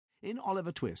In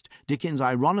Oliver Twist, Dickens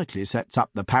ironically sets up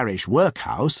the parish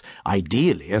workhouse,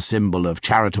 ideally a symbol of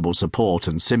charitable support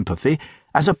and sympathy,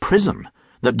 as a prison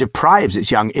that deprives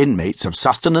its young inmates of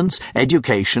sustenance,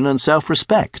 education, and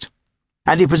self-respect.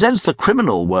 And he presents the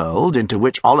criminal world into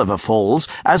which Oliver falls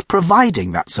as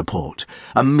providing that support,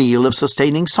 a meal of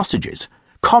sustaining sausages,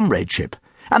 comradeship,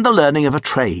 and the learning of a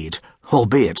trade,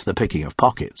 albeit the picking of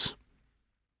pockets.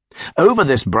 Over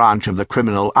this branch of the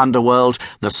criminal underworld,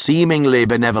 the seemingly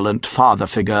benevolent father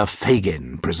figure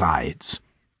Fagin presides.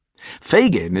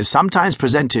 Fagin is sometimes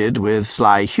presented with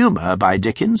sly humour by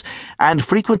Dickens and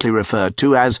frequently referred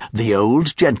to as the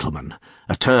old gentleman,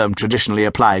 a term traditionally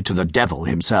applied to the devil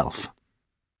himself.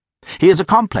 He is a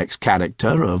complex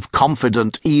character of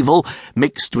confident evil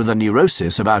mixed with a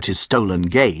neurosis about his stolen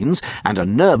gains and a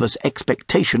nervous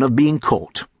expectation of being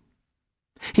caught.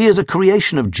 He is a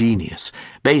creation of genius,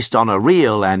 based on a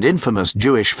real and infamous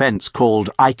Jewish fence called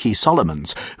Ike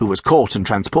Solomon's, who was caught and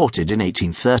transported in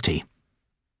 1830.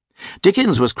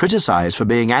 Dickens was criticised for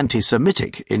being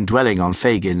anti-Semitic in dwelling on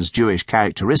Fagin's Jewish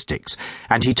characteristics,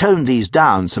 and he toned these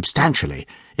down substantially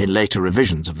in later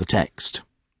revisions of the text.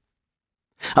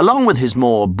 Along with his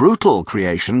more brutal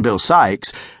creation, Bill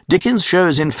Sikes, Dickens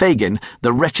shows in Fagin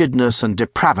the wretchedness and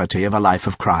depravity of a life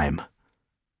of crime.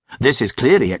 This is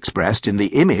clearly expressed in the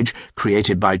image,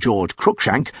 created by George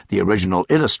Cruikshank, the original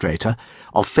illustrator,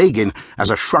 of Fagin as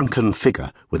a shrunken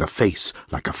figure with a face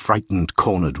like a frightened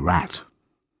cornered rat.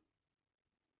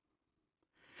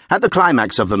 At the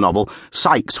climax of the novel,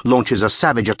 Sikes launches a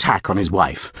savage attack on his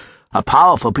wife, a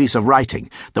powerful piece of writing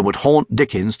that would haunt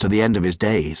Dickens to the end of his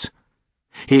days.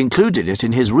 He included it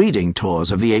in his reading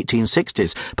tours of the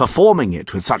 1860s, performing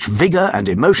it with such vigour and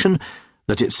emotion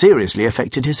that it seriously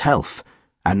affected his health,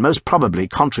 and most probably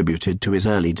contributed to his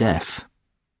early death.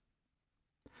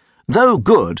 Though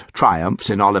good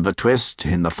triumphs in Oliver Twist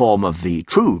in the form of the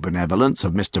true benevolence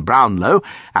of Mr. Brownlow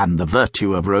and the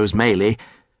virtue of Rose Maylie,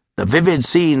 the vivid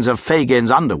scenes of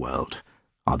Fagin's underworld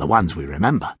are the ones we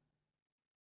remember.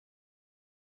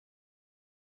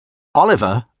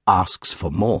 Oliver asks for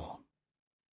more.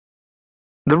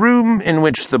 The room in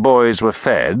which the boys were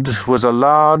fed was a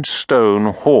large stone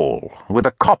hall with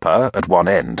a copper at one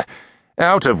end,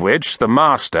 out of which the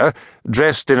master,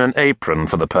 dressed in an apron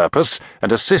for the purpose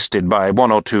and assisted by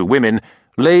one or two women,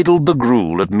 ladled the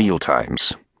gruel at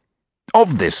mealtimes.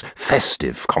 Of this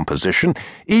festive composition,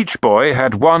 each boy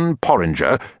had one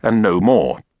porringer and no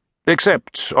more,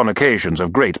 except on occasions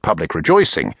of great public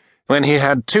rejoicing, when he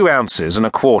had 2 ounces and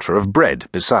a quarter of bread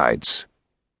besides.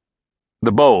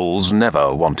 The bowls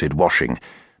never wanted washing.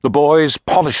 The boys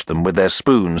polished them with their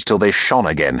spoons till they shone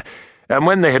again, and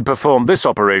when they had performed this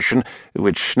operation,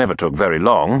 which never took very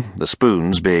long, the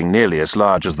spoons being nearly as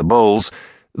large as the bowls,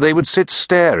 they would sit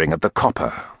staring at the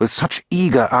copper with such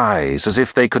eager eyes as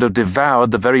if they could have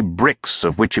devoured the very bricks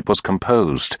of which it was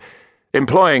composed,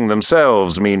 employing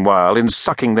themselves, meanwhile, in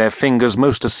sucking their fingers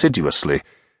most assiduously,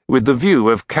 with the view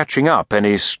of catching up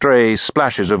any stray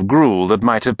splashes of gruel that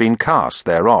might have been cast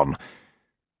thereon.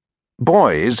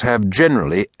 Boys have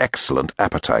generally excellent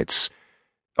appetites.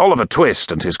 Oliver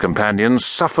Twist and his companions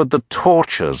suffered the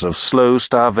tortures of slow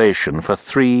starvation for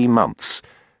 3 months.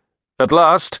 At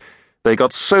last, they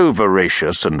got so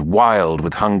voracious and wild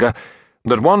with hunger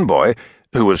that one boy,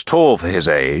 who was tall for his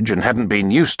age and hadn't been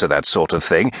used to that sort of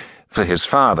thing, for his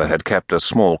father had kept a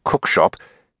small cook-shop,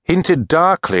 hinted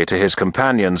darkly to his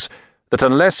companions that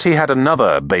unless he had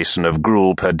another basin of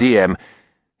gruel per diem,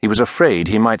 he was afraid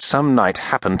he might some night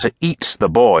happen to eat the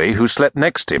boy who slept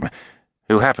next him,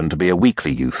 who happened to be a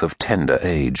weakly youth of tender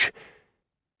age.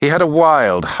 He had a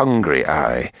wild, hungry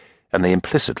eye, and they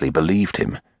implicitly believed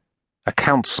him. A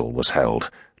council was held.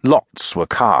 Lots were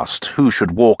cast who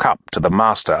should walk up to the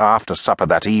master after supper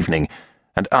that evening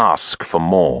and ask for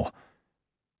more.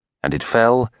 And it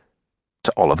fell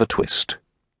to Oliver Twist.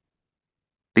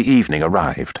 The evening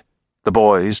arrived. The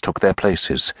boys took their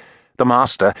places. The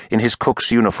master, in his cook's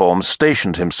uniform,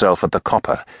 stationed himself at the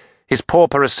copper. His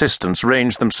pauper assistants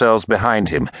ranged themselves behind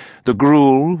him. The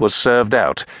gruel was served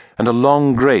out, and a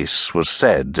long grace was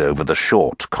said over the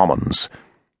short commons.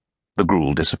 The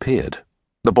gruel disappeared.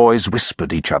 The boys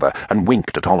whispered each other and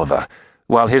winked at Oliver,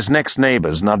 while his next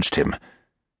neighbours nudged him.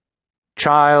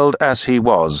 Child as he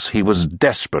was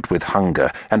desperate with hunger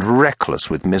and reckless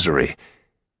with misery.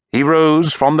 He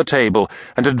rose from the table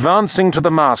and, advancing to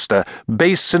the master,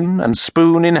 basin and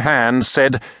spoon in hand,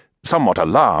 said, somewhat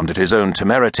alarmed at his own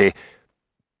temerity,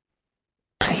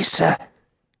 "Please, sir,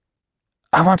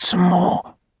 I want some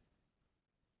more."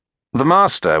 The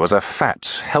master was a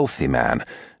fat, healthy man,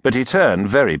 but he turned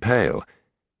very pale.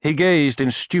 He gazed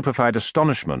in stupefied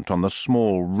astonishment on the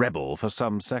small rebel for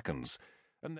some seconds.